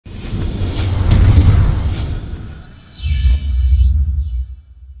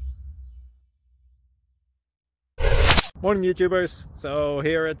Morning YouTubers. So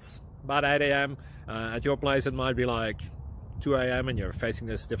here it's about 8 a.m. At your place it might be like 2 a.m. and you're facing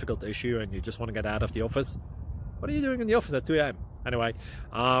this difficult issue and you just want to get out of the office. What are you doing in the office at 2 a.m.? Anyway,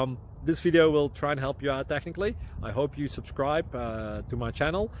 this video will try and help you out technically. I hope you subscribe to my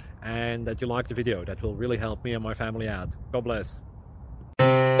channel and that you like the video. That will really help me and my family out. God bless.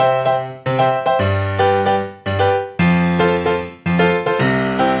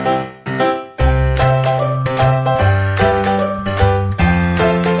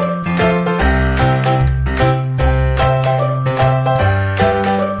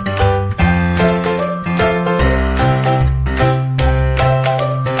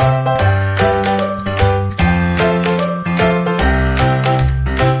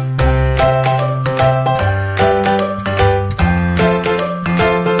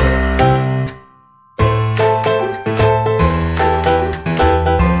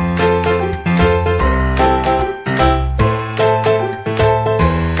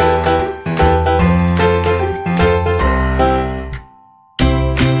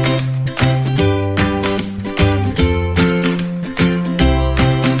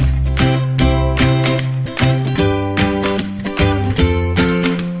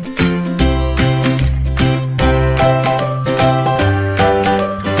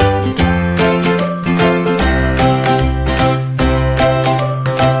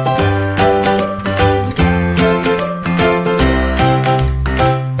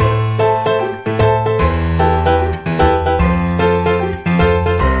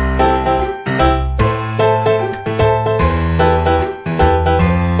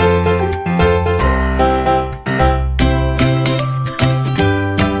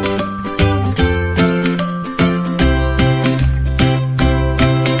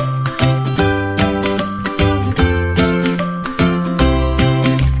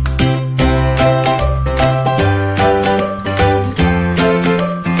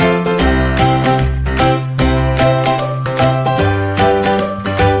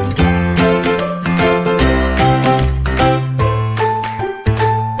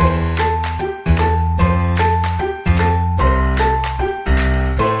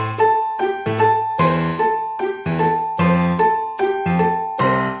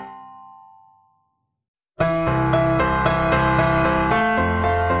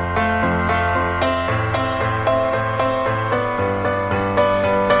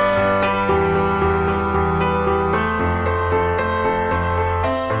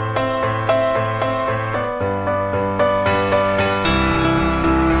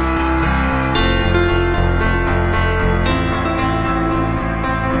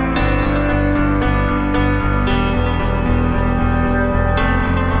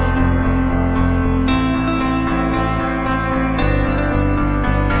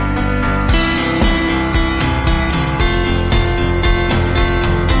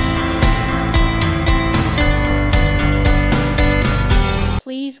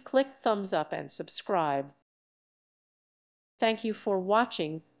 Please click thumbs up and subscribe. Thank you for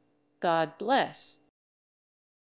watching. God bless.